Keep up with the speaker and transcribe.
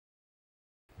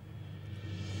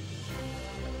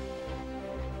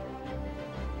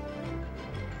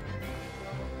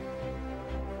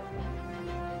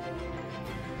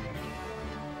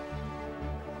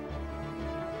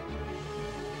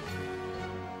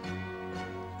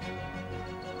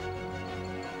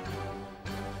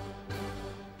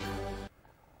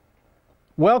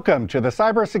Welcome to the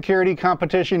Cybersecurity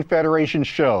Competition Federation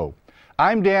show.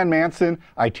 I'm Dan Manson.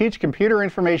 I teach computer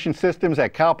information systems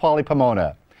at Cal Poly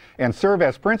Pomona and serve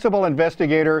as principal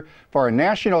investigator for a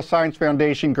National Science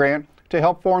Foundation grant to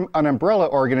help form an umbrella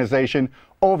organization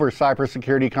over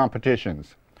cybersecurity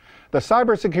competitions. The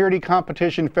Cybersecurity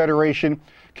Competition Federation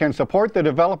can support the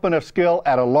development of skill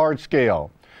at a large scale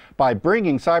by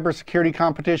bringing cybersecurity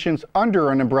competitions under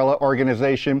an umbrella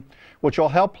organization, which will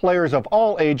help players of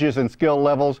all ages and skill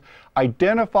levels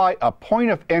identify a point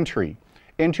of entry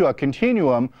into a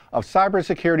continuum of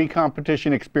cybersecurity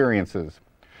competition experiences.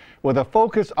 With a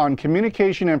focus on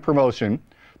communication and promotion,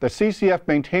 the CCF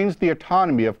maintains the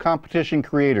autonomy of competition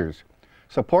creators,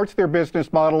 supports their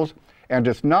business models, and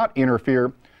does not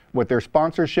interfere with their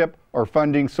sponsorship or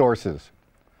funding sources.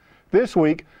 This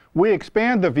week, we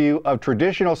expand the view of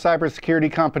traditional cybersecurity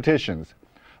competitions.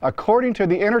 According to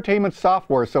the Entertainment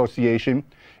Software Association,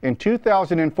 in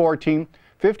 2014,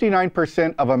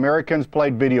 59% of Americans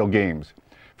played video games.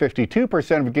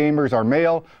 52% of gamers are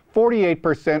male,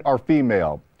 48% are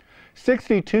female.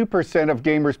 62% of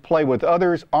gamers play with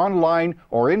others online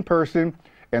or in person,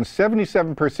 and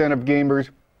 77% of gamers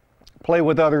play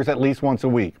with others at least once a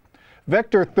week.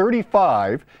 Vector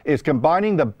 35 is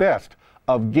combining the best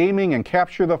of gaming and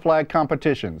capture the flag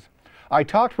competitions. I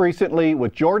talked recently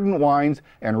with Jordan Wiens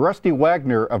and Rusty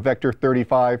Wagner of Vector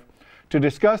 35 to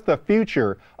discuss the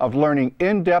future of learning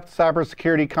in-depth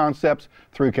cybersecurity concepts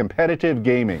through competitive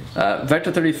gaming.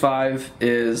 Vector 35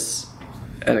 is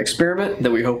an experiment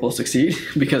that we hope will succeed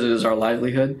because it is our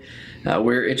livelihood.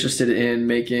 We're interested in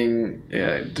making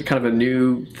kind of a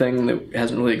new thing that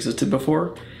hasn't really existed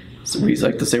before. So we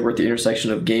like to say we're at the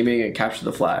intersection of gaming and capture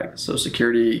the flag. So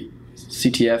security,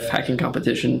 CTF, hacking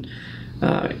competition,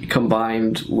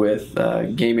 combined with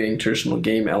gaming, traditional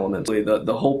game elements.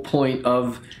 The whole point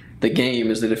of the game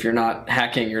is that if you're not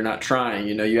hacking, you're not trying.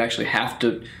 You know, you actually have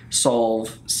to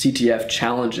solve CTF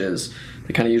challenges,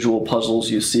 the kind of usual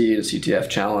puzzles you see in a CTF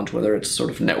challenge, whether it's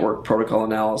sort of network protocol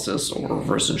analysis or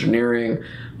reverse engineering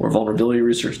or vulnerability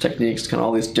research techniques. Kind of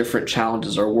all these different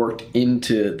challenges are worked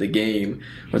into the game,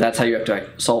 but that's how you have to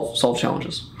solve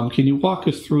challenges. Can you walk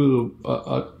us through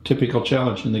a typical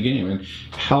challenge in the game and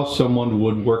how someone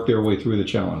would work their way through the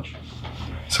challenge?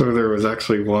 So there was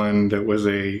actually one that was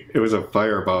it was a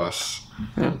fire boss,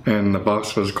 and the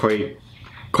boss was quite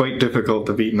difficult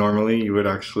to beat normally. You would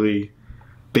actually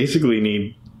basically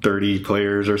need 30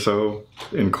 players or so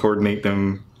and coordinate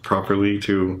them properly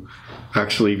to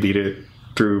actually beat it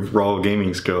through raw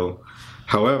gaming skill.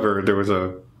 However, there was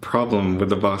a problem with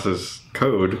the boss's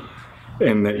code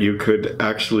in that you could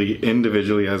actually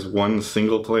individually, as one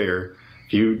single player,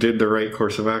 if you did the right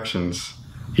course of actions,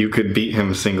 you could beat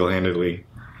him single-handedly.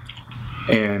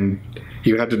 And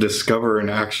you had to discover an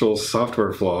actual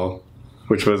software flaw,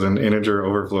 which was an integer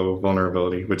overflow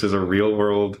vulnerability, which is a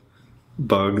real-world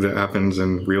bug that happens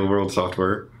in real-world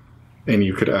software, and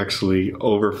you could actually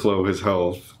overflow his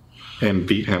health and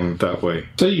beat him that way.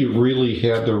 Say you really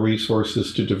had the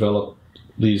resources to develop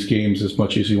these games as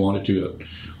much as you want to do it.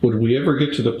 Would we ever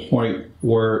get to the point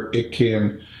where it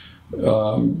can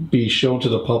be shown to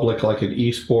the public like an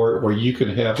e-sport, where you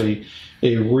could have a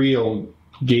real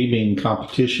gaming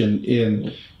competition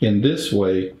in this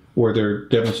way, where they're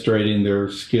demonstrating their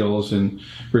skills in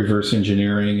reverse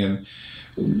engineering and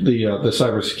the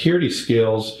cybersecurity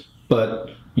skills,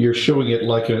 but you're showing it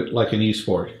like an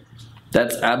e-sport?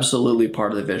 That's absolutely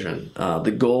part of the vision.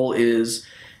 The goal is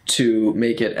to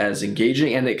make it as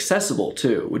engaging and accessible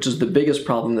too, which is the biggest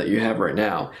problem that you have right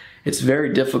now. It's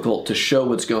very difficult to show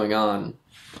what's going on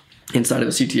inside of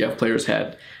a CTF player's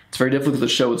head. It's very difficult to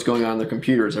show what's going on in their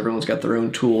computers. Everyone's got their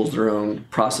own tools, their own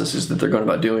processes that they're going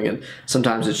about doing, and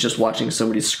sometimes it's just watching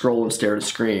somebody scroll and stare at a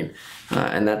screen,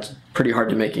 and that's pretty hard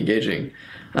to make engaging.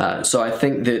 So I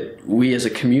think that we as a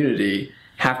community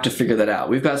have to figure that out.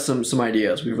 We've got some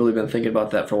ideas. We've really been thinking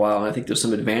about that for a while, and I think there's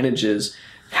some advantages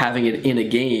having it in a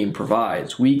game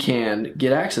provides. We can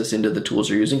get access into the tools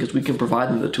you're using because we can provide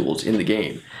them the tools in the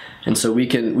game. And so we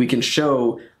can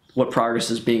show what progress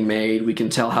is being made. We can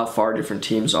tell how far different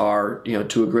teams are, you know,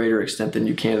 to a greater extent than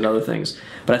you can in other things.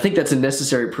 But I think that's a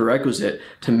necessary prerequisite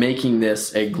to making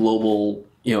this a global,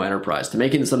 you know, enterprise, to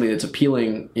making it something that's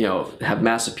appealing, you know, have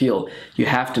mass appeal. You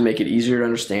have to make it easier to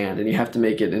understand, and you have to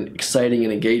make it exciting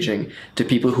and engaging to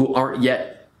people who aren't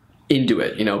yet into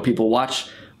it. You know, people watch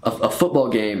a football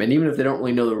game, and even if they don't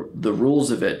really know the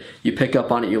rules of it, you pick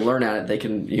up on it, you learn at it. They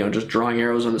can, you know, just drawing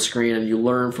arrows on the screen, and you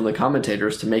learn from the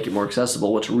commentators to make it more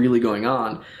accessible what's really going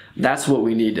on. That's what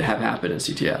we need to have happen in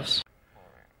CTFs.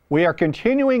 We are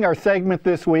continuing our segment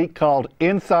this week called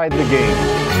Inside the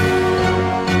Game.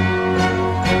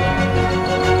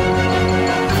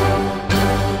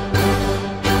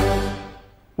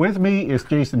 With me is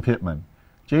Jason Pittman.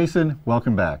 Jason,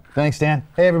 welcome back. Thanks, Dan.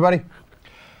 Hey, everybody.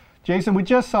 Jason, we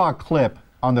just saw a clip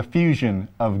on the fusion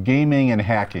of gaming and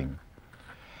hacking.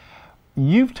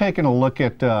 You've taken a look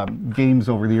at games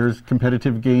over the years,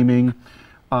 competitive gaming,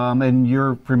 and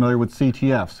you're familiar with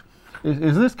CTFs.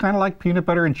 Is this kind of like peanut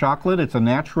butter and chocolate? It's a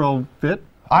natural fit?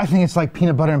 I think it's like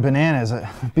peanut butter and bananas,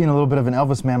 being a little bit of an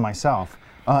Elvis man myself.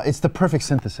 It's the perfect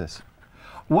synthesis.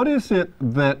 What is it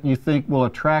that you think will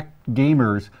attract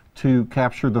gamers to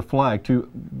capture the flag, to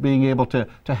being able to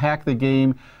hack the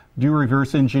game, do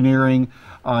reverse engineering,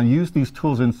 use these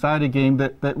tools inside a game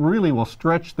that really will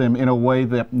stretch them in a way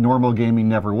that normal gaming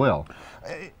never will?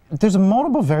 There's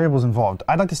multiple variables involved.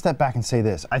 I'd like to step back and say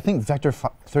this. I think Vector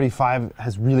 35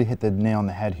 has really hit the nail on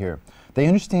the head here. They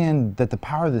understand that the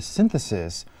power of the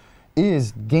synthesis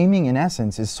is gaming, in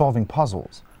essence, is solving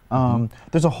puzzles.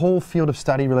 There's a whole field of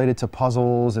study related to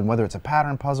puzzles, and whether it's a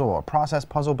pattern puzzle or a process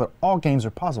puzzle, but all games are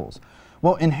puzzles.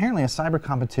 Well, inherently, a cyber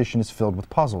competition is filled with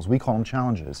puzzles. We call them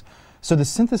challenges. So the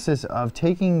synthesis of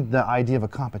taking the idea of a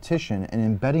competition and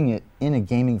embedding it in a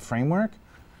gaming framework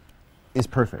is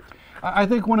perfect. I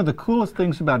think one of the coolest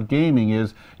things about gaming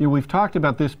is, we've talked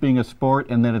about this being a sport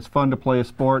and that it's fun to play a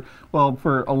sport. Well,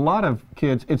 for a lot of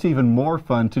kids, it's even more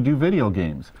fun to do video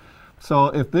games. So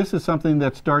if this is something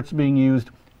that starts being used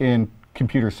in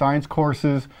computer science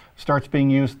courses, starts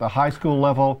being used at the high school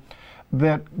level,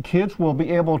 that kids will be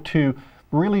able to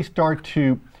really start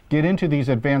to get into these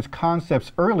advanced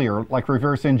concepts earlier, like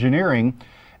reverse engineering,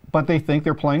 but they think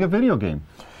they're playing a video game.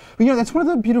 Well, that's one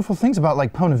of the beautiful things about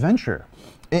like Pwn Adventure.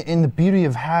 In the beauty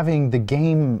of having the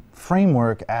game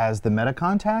framework as the meta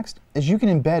context is you can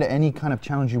embed any kind of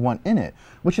challenge you want in it,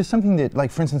 which is something that,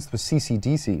 like for instance with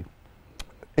CCDC,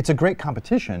 it's a great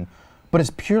competition, but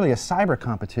it's purely a cyber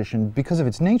competition because of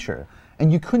its nature.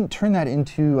 And you couldn't turn that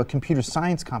into a computer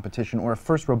science competition or a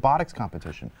FIRST robotics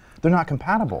competition. They're not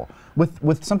compatible.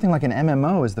 With something like an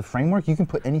MMO as the framework, you can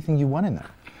put anything you want in there.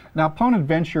 Now, Pwn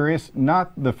Adventure is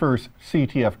not the first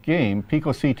CTF game.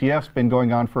 Pico CTF's been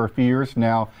going on for a few years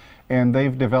now, and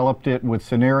they've developed it with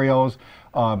scenarios,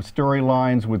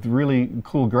 storylines, with really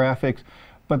cool graphics.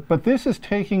 But this is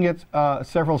taking it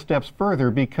several steps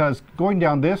further, because going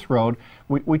down this road,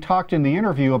 we talked in the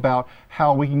interview about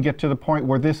how we can get to the point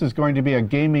where this is going to be a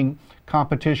gaming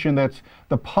competition that's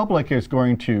the public is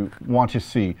going to want to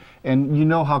see. And you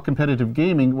know how competitive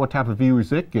gaming, what type of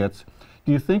viewers it gets.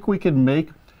 Do you think we could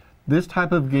make this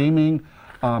type of gaming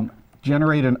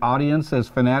generate an audience as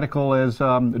fanatical as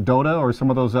Dota or some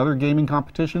of those other gaming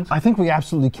competitions? I think we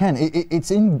absolutely can.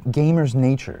 It's in gamers'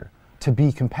 nature to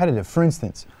be competitive. For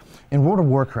instance, in World of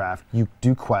Warcraft, you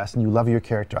do quests and you level your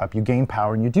character up, you gain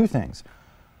power and you do things.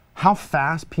 How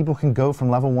fast people can go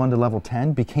from level 1 to level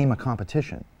 10 became a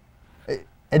competition.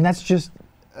 And that's just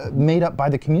made up by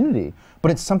the community.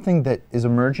 But it's something that is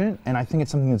emergent, and I think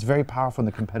it's something that's very powerful in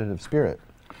the competitive spirit.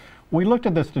 We looked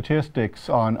at the statistics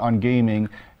on gaming,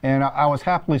 and I was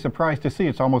happily surprised to see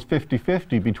it's almost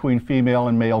 50-50 between female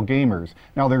and male gamers.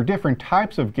 Now, there are different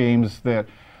types of games that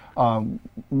men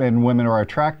and women are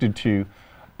attracted to,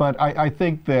 but I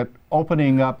think that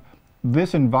opening up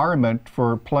this environment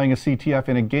for playing a CTF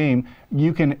in a game,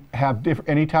 you can have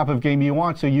any type of game you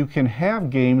want, so you can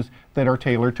have games that are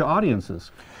tailored to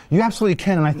audiences. You absolutely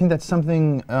can, and I think that's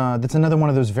something, that's another one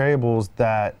of those variables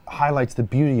that highlights the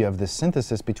beauty of this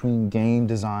synthesis between game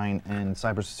design and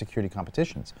cybersecurity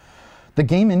competitions. The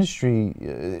game industry,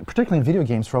 particularly in video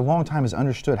games, for a long time has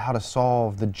understood how to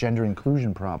solve the gender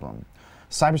inclusion problem.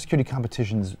 Cybersecurity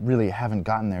competitions really haven't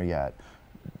gotten there yet.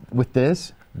 With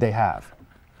this, they have.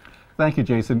 Thank you,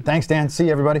 Jason. Thanks, Dan. See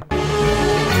you, everybody.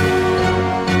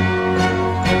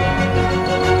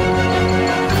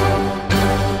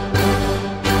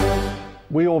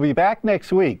 We will be back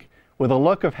next week with a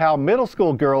look of how middle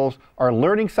school girls are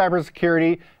learning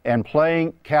cybersecurity and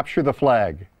playing Capture the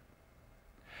Flag.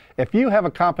 If you have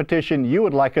a competition you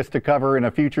would like us to cover in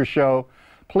a future show,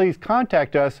 please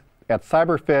contact us at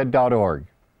cyberfed.org.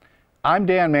 I'm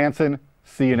Dan Manson.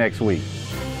 See you next week.